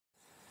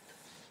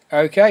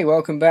Okay,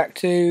 welcome back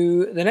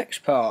to the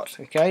next part.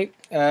 Okay,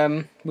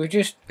 we've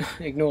just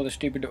ignore the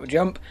stupid little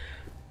jump.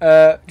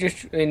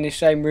 Just in the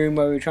same room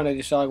where we were trying to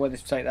decide whether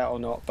to take that or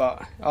not,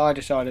 but I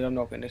decided I'm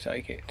not going to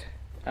take it,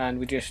 and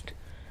we just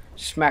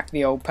smack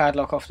the old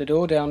padlock off the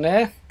door down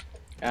there,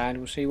 and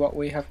we'll see what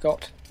we have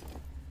got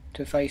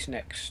to face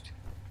next.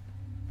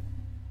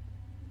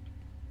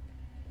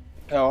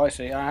 Oh, I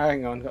see.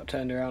 Hang on, got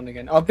turned around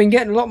again. I've been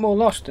getting a lot more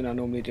lost than I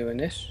normally do in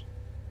this.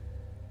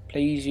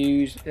 Please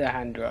use the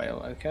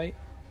handrail, okay?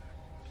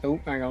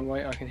 Oh, hang on,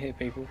 wait, I can hear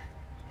people.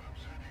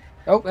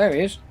 Oh, there he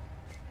is.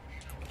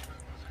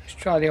 Let's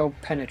try the old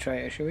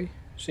penetrator, shall we?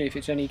 See if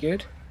it's any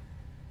good.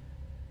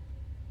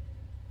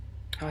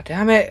 Oh,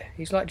 damn it!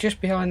 He's like just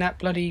behind that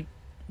bloody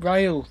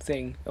rail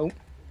thing. Oh.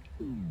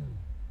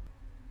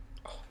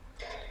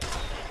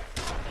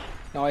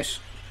 Nice.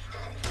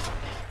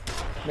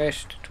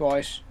 Missed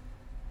twice.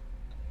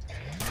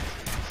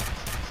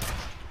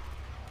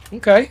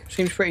 Okay,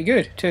 seems pretty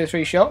good. 2 or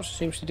 3 shots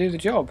seems to do the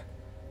job.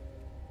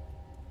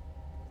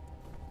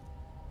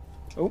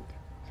 Oh.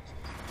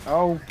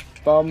 Oh,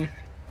 bum.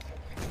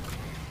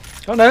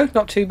 Oh no,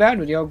 not too bad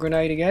with the old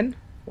grenade again.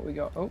 What we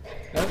got? Oh,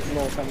 no,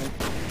 more coming.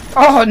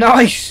 Oh,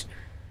 nice!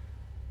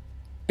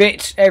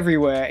 Bits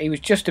everywhere. He was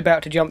just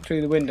about to jump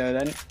through the window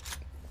then.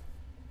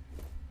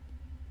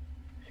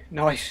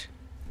 Nice.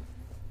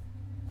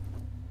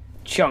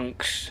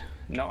 Chunks.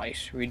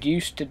 Nice.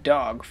 Reduced to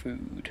dog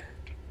food.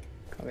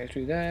 Can't get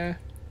through there.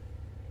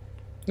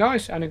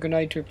 Nice, and a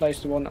grenade to replace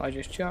the one that I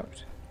just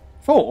chucked.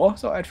 4? I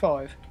thought I had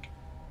 5.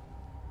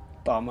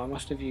 Bum, I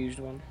must have used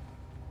one.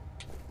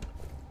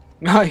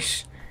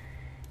 Nice.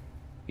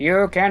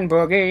 You can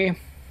boogie.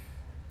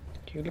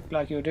 You look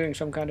like you're doing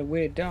some kind of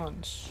weird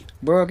dance.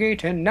 Boogie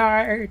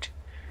tonight.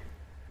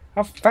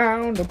 I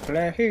found a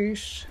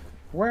place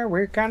where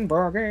we can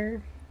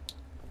boogie.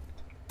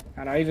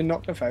 And I even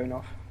knocked the phone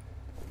off.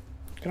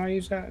 Can I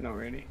use that? Not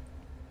really.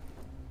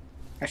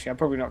 Actually, I'm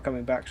probably not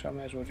coming back, so I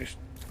may as well just...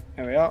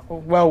 There we are.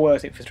 Well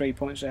worth it for 3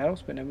 points of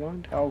health, but never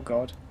mind. Oh,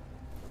 God.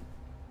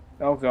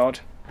 Oh, God.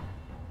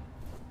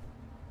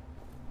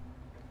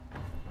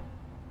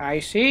 I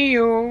see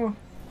you.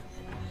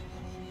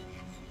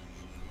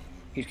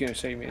 He's going to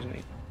see me, isn't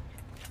he?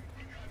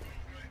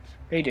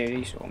 He did.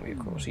 He saw me. Of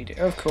course he did.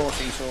 Of course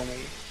he saw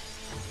me.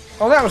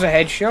 Oh, that was a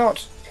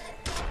headshot.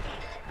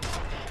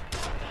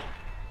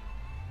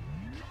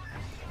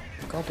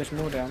 God, there's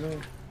more down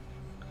there.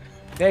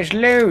 There's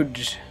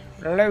loads.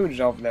 Loads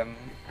of them.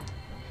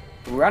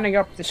 Running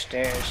up the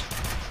stairs.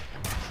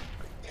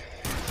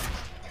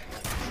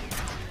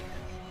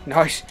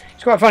 Nice.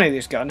 It's quite funny,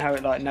 this gun, how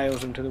it like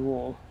nails them to the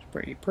wall.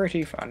 It's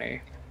pretty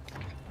funny.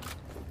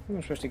 Where am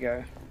I supposed to go?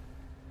 Am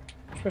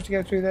I supposed to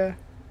go through there?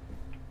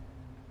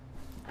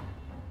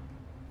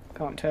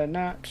 Can't turn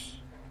that.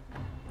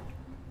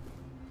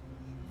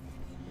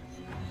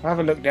 I'll have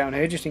a look down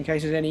here just in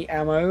case there's any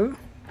ammo.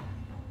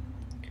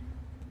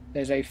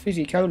 There's a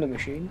fizzy cola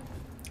machine.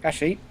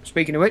 Actually,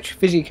 speaking of which,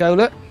 fizzy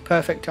cola,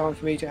 perfect time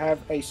for me to have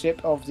a sip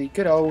of the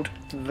good old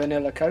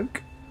vanilla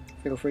Coke.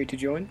 Feel free to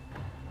join.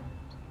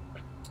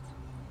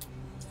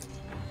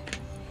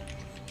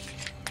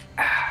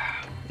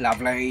 Ah,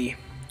 lovely,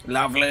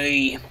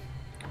 lovely.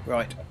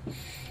 Right,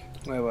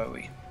 where were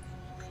we?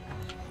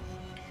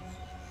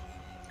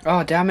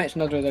 Oh damn it, it's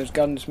another of those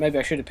guns. Maybe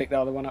I should have picked the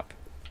other one up.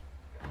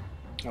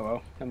 Oh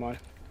well, never mind.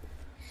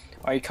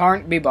 I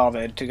can't be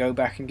bothered to go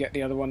back and get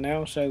the other one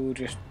now, so we'll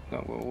just,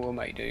 well, we'll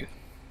make do.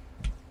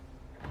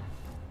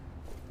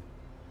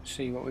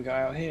 See what we got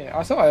out here.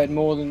 I thought I had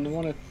more than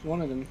one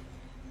of them.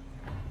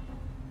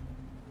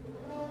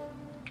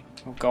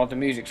 Oh god, the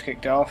music's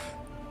kicked off.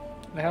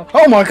 What the hell?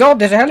 Oh my god,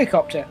 there's a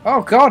helicopter.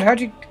 Oh god,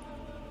 how'd you...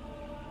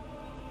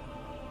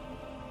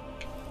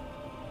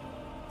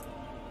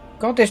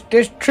 God,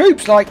 there's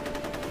troops like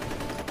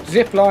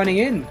zip-lining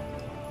in.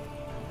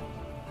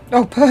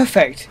 Oh,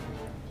 perfect.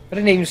 I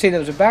didn't even see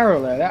there was a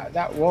barrel there.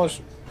 That was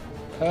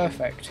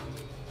perfect.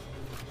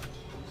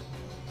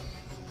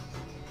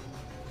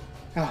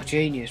 Oh,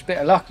 genius. Bit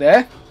of luck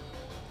there.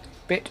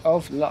 Bit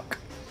of luck.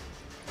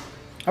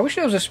 I wish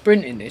there was a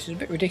sprint in this. It's a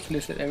bit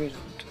ridiculous that there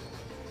isn't.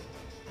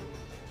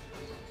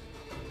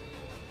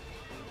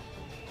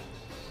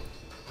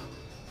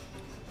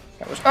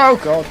 That was... Oh,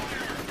 God.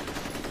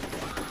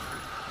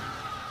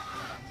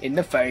 In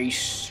the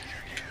face.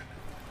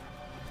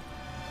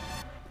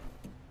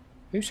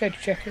 Who said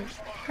check it?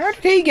 How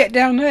did he get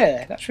down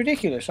there? That's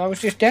ridiculous. I was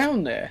just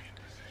down there.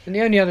 And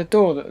the only other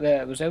door that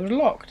there was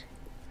locked.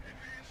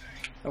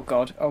 Oh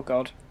god, oh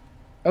god.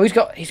 Oh, he's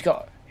got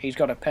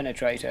a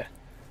penetrator.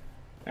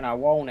 And I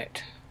want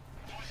it.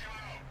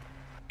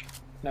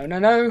 No, no,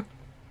 no.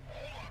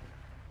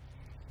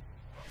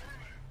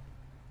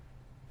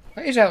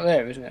 It is out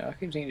there, isn't it? I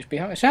keep thinking it's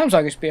behind. It sounds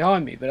like it's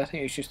behind me, but I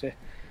think it's just the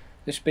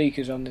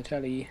speakers on the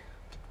telly.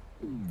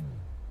 Boom!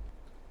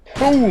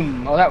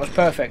 Oh, that was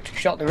perfect.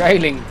 Shot the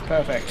railing.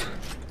 Perfect.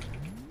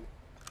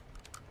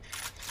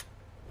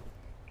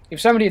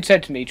 If somebody had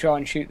said to me, try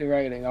and shoot the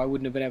railing, I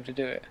wouldn't have been able to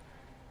do it.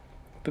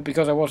 But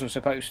because I wasn't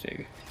supposed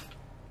to.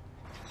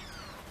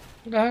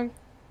 What the hell?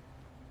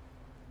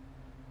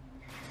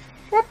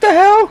 What the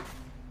hell?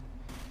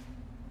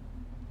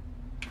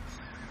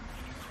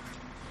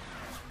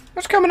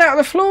 What's coming out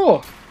of the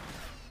floor?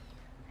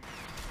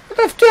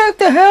 What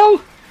the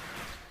hell?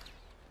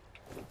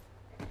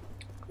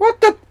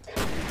 What the?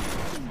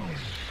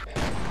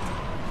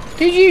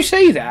 Did you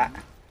see that?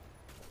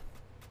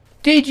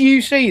 Did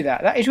you see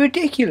that? That is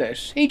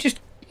ridiculous. He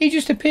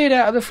just appeared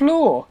out of the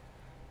floor.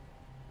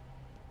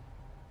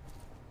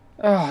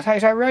 Oh, that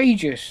is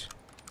outrageous.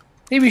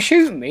 He was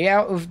shooting me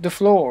out of the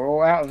floor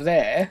or out of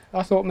there.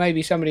 I thought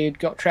maybe somebody had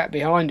got trapped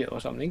behind it or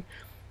something.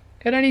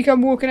 And then he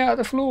come walking out of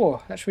the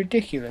floor. That's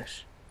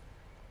ridiculous.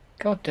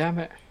 God damn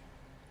it.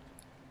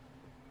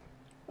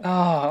 Oh,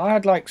 I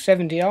had like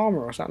 70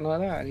 armour or something like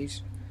that.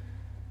 He's...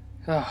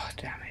 Oh,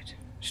 damn it.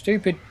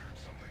 Stupid...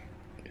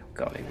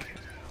 Got him.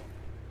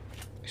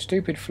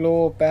 Stupid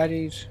floor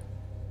baddies.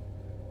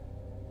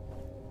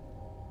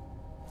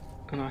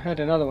 And I heard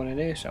another one in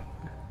here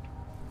somewhere.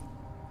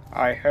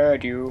 I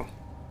heard you.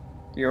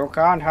 You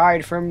can't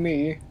hide from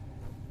me.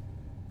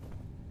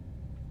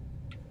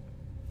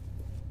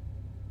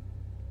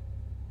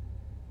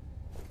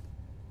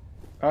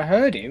 I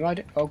heard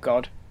him. Oh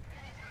God.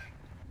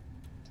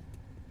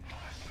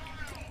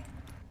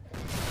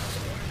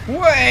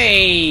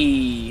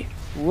 Way!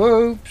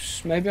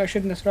 Whoops. Maybe I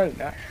shouldn't have thrown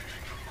that.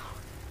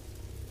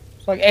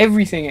 It's like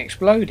everything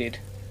exploded.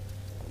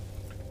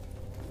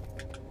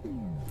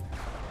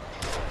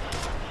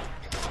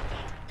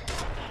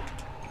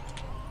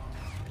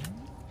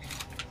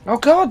 Oh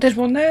God, there's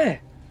one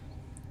there.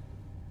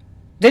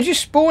 They're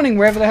just spawning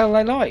wherever the hell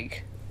they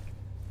like.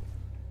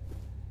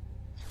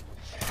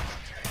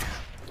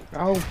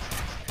 Oh.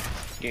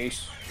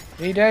 Yes.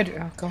 Is he dead?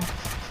 Oh God.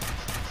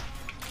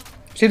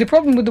 See, the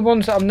problem with the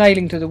ones that I'm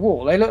nailing to the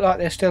wall, they look like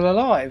they're still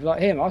alive,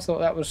 like him. I thought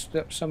that was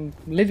some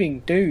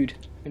living dude,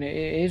 and it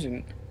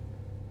isn't.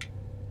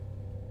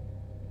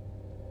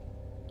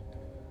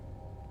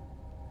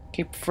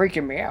 Keep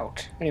freaking me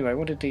out. Anyway,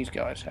 what did these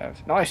guys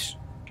have? Nice.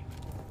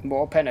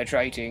 More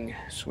penetrating.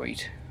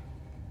 Sweet.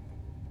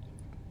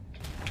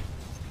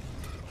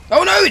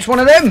 Oh no, it's one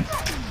of them!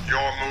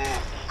 Your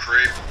move,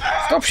 creep.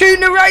 Stop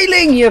shooting the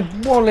railing, you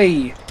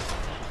wally!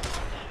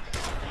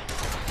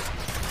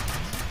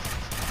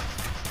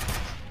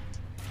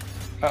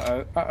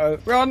 Uh-oh, uh-oh.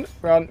 Run,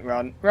 run,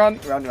 run, run,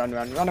 run, run,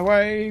 run, run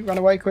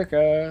away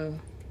quicker.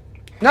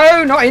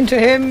 No, not into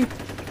him!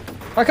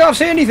 I can't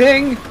see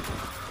anything!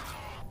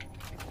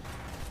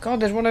 God,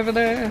 there's one over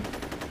there.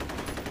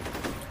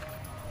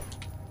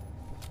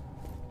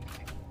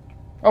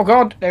 Oh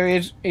God, there he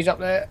is. He's up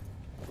there.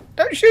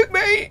 Don't shoot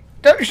me!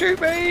 Don't shoot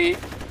me!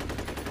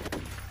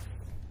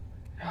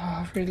 Oh,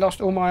 I've really lost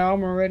all my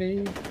armor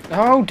already.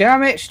 Oh,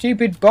 damn it!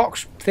 Stupid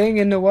box thing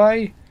in the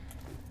way.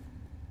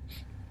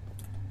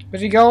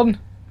 Where's he gone?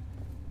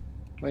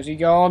 Where's he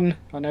gone?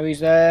 I know he's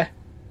there.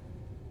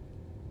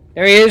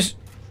 There he is!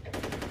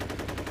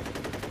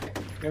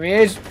 There he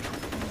is!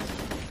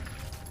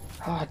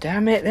 Oh,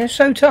 damn it. They're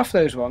so tough,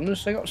 those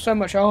ones. They got so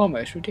much armor.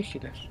 It's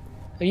ridiculous.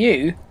 Are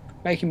you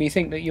making me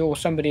think that you're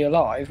somebody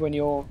alive when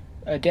you're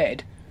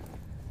dead?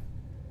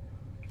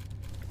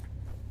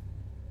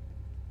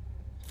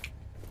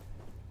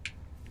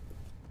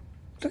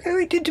 Look how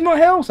he did to my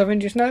health. I've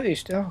just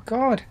noticed. Oh,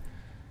 God.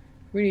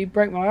 Really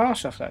broke my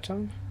arse off that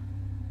time.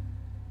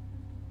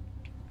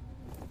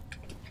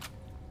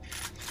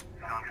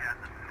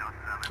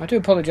 I do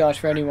apologise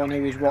for anyone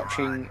who is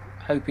watching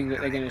hoping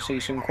that they're going to see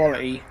some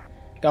quality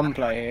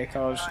gunplay here,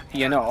 because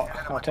you're not.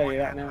 I'll tell you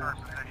that now.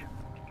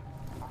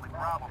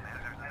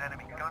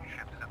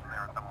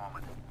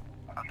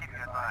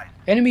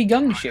 Enemy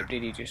gunship,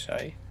 did he just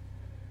say?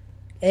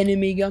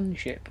 Enemy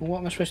gunship. And what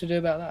am I supposed to do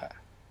about that?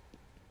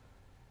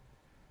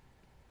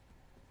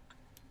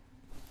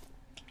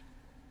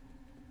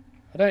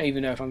 I don't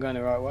even know if I'm going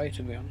the right way,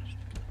 to be honest.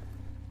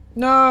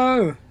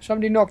 No!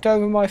 Somebody knocked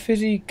over my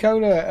fizzy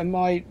cola and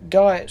my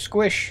diet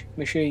squish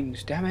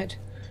machines. Damn it.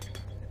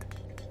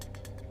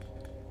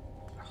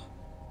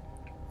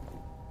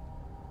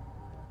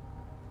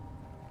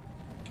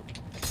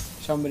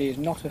 Somebody is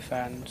not a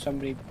fan.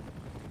 Somebody...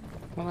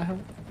 What the hell?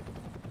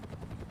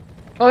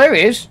 Oh, there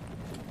he is!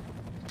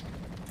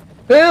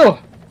 Bill!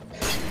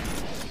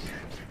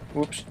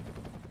 Whoops.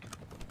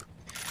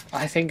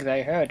 I think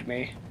they heard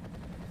me.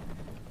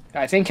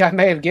 I think I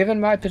may have given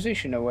my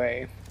position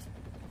away.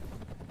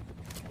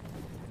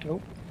 Oh,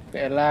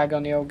 bit of lag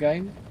on the old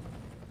game.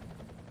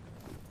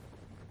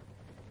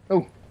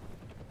 Oh.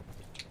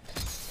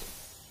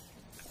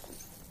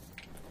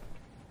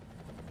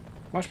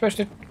 Am I supposed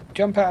to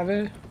jump out of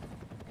here?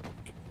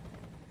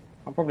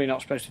 I'm probably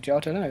not supposed to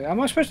jump, I don't know.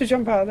 Am I supposed to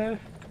jump out of there?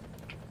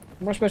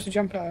 Am I supposed to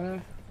jump out of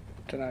there?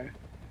 I don't know.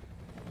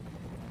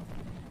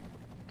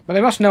 Well,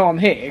 they must know I'm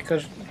here,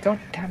 because... God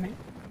damn it.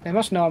 They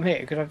must know I'm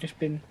here, because I've just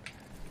been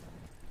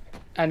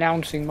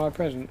announcing my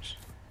presence.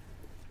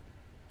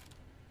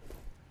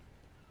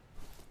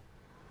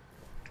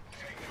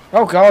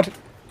 Oh God!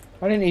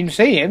 I didn't even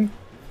see him.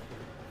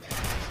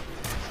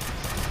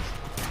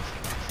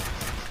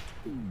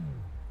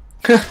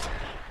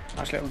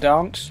 Nice little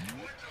dance.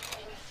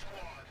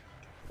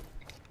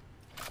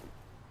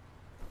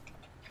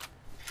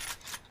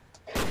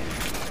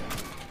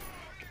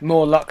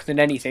 More luck than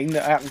anything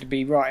that happened to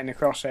be right in the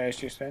crosshairs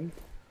just then.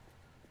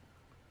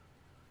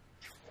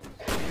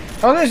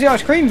 Oh, there's the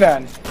ice cream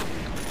van.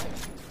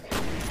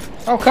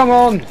 Oh, come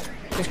on.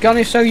 This gun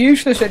is so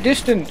useless at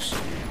distance.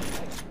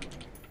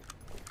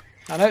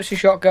 I know it's a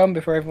shotgun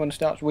before everyone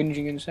starts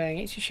whinging and saying,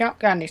 it's a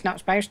shotgun, it's not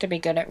supposed to be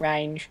good at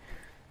range.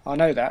 I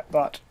know that,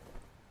 but...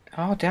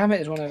 Oh, damn it,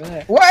 there's one over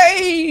there.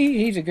 Way!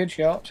 He's a good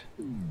shot.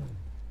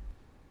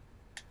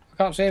 I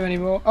can't see him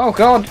anymore. Oh,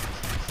 God!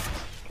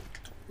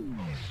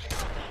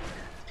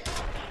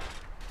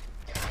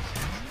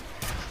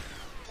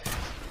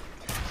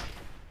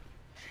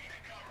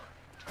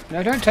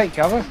 No, don't take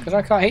cover, because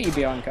I can't hit you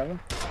behind cover.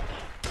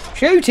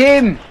 Shoot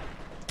him!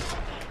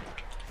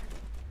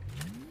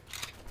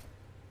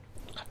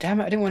 Oh, damn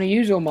it, I didn't want to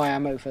use all my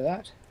ammo for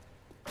that.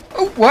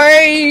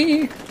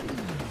 Away!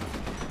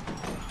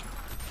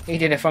 He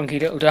did a funky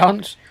little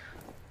dance.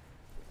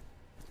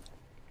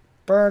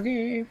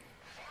 Bergie.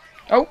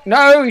 Oh,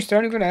 no, he's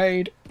throwing a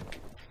grenade.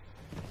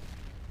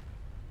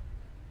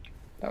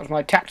 That was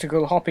my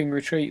tactical hopping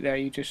retreat there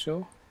you just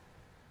saw.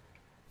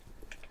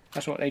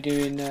 That's what they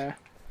do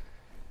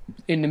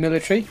in the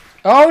military.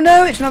 Oh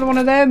no, it's another one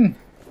of them.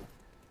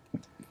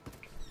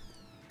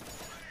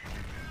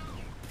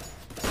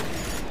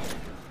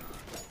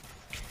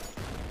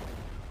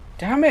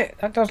 Damn it,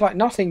 that does like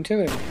nothing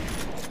to him.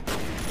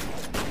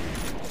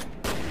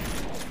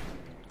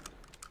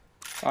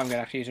 I'm going to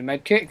have to use a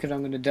med kit because I'm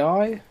going to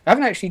die. I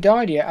haven't actually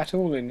died yet at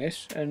all in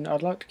this, and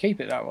I'd like to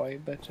keep it that way,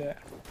 but...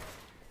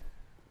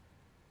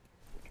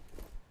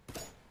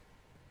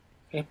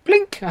 Yeah,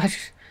 blink!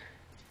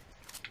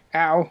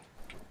 Ow.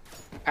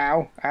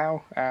 Ow,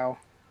 ow, ow.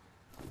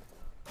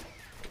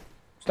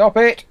 Stop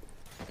it!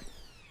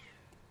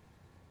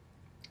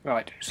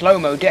 Right,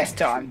 slow-mo death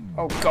time.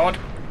 Oh god.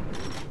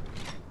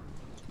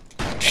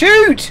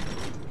 Shoot!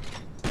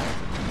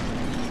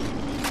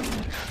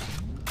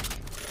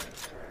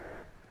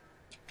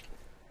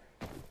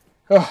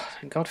 Oh,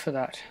 thank God for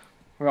that.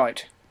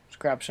 Right, let's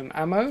grab some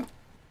ammo. Looks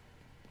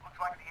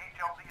like the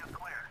HLZ is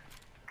clear.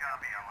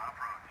 Copy, I'm on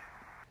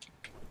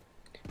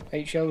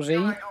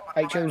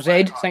approach.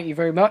 HLZ, thank you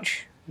very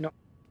much. No.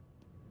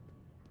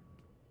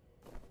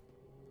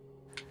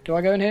 Do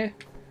I go in here?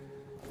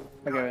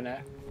 I go in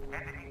there.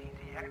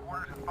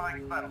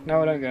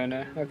 No, I don't go in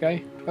there.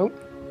 Okay. Oh.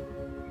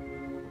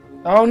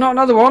 Oh, not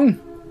another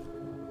one!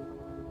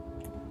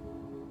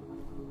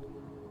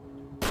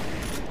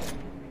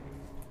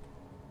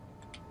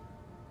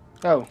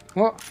 Oh,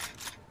 what?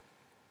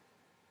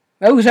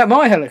 Oh, is that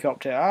my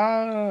helicopter?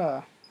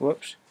 Ah,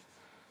 whoops.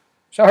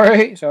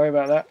 Sorry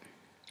about that.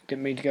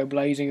 Didn't mean to go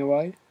blazing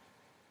away.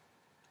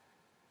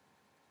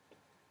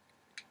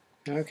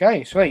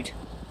 Okay, sweet.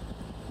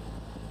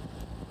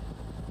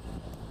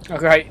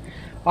 Okay,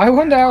 I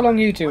wonder how long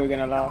you two are going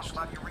to last.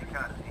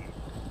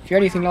 If you're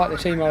anything like the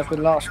team I was with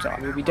last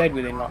time, you'll be dead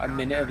within like a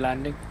minute of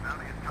landing.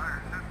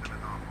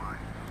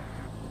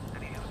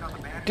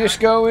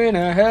 Disco in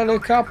a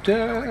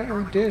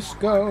helicopter,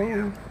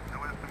 disco.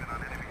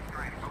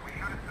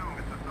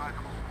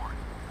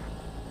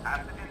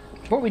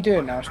 What are we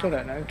doing now? I still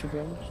don't know, to be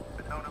honest.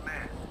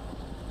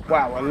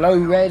 Wow, a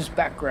low-res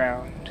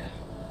background.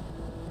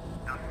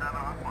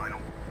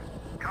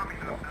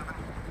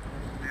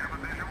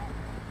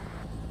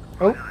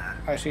 Oh,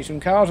 I see some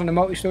cars on a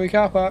multi-storey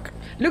car park.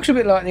 Looks a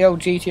bit like the old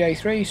GTA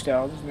 3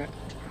 style, doesn't it?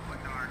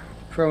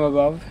 From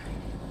above.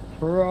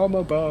 From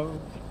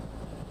above.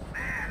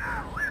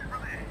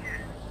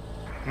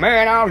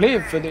 Man, I'll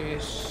live for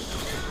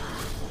this.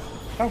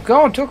 Oh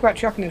God, talk about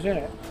chucking us in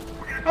it.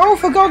 Oh,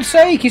 for God's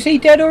sake, is he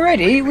dead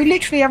already? We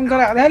literally haven't got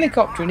out of the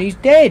helicopter and he's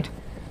dead.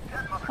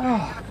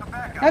 Oh,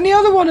 and the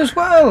other one as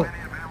well.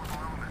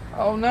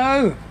 Oh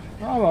no.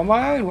 Oh, I'm on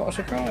my own, what a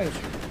surprise.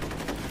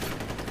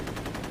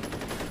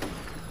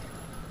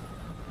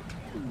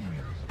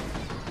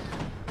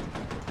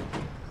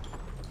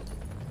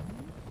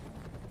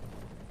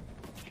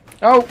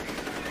 Oh.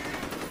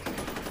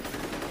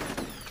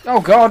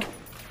 Oh God.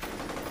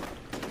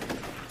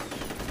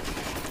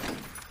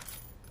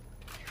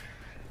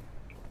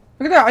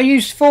 Look at that, I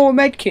used 4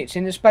 medkits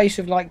in the space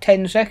of like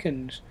 10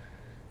 seconds.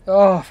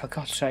 Oh, for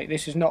God's sake,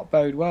 this does not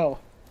bode well.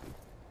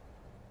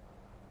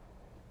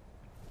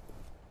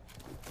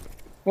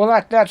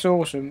 Well, that's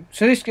awesome.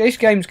 So this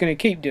game's going to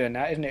keep doing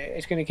that, isn't it?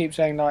 It's going to keep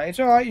saying like, it's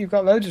alright, you've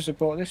got loads of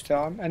support this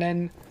time, and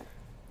then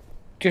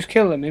just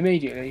kill them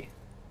immediately.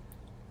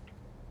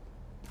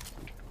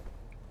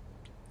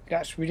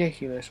 That's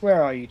ridiculous.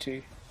 Where are you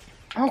two?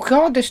 Oh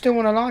God, there's still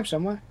one alive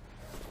somewhere.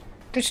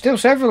 There's still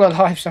several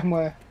alive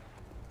somewhere.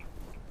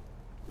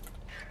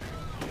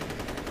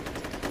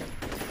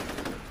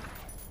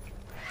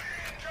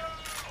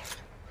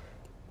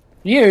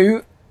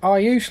 You are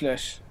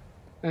useless.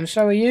 And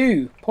so are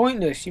you.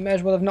 Pointless. You may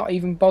as well have not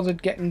even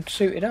bothered getting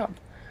suited up.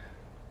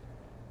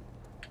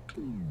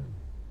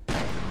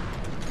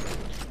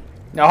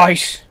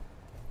 Nice.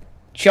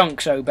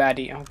 Chunks, oh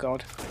baddie. Oh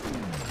God.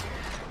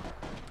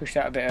 Push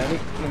that a bit early.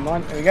 Never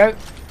mind. There we go.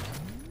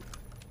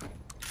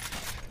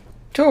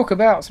 Talk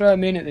about throwing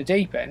me in at the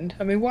deep end.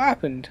 I mean, what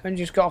happened? I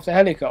just got off the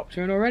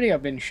helicopter and already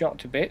I've been shot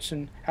to bits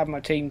and had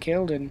my team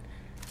killed and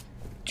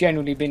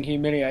generally been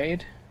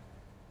humiliated.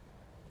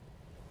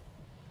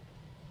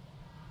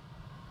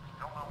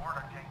 Still no word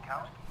on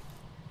Jankowski.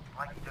 It's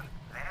like he just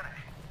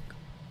vanished.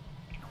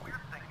 The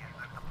weird thing is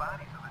that the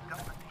bodies of the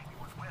Delta team he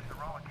was with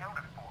are all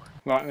accounted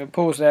for. Right, I'm going to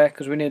pause there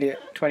because we're nearly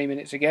at 20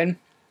 minutes again.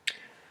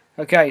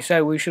 Okay,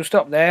 so we shall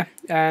stop there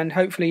and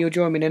hopefully you'll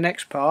join me in the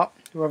next part.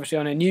 We're obviously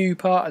on a new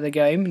part of the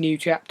game, new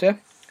chapter,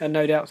 and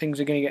no doubt things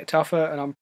are going to get tougher and I'm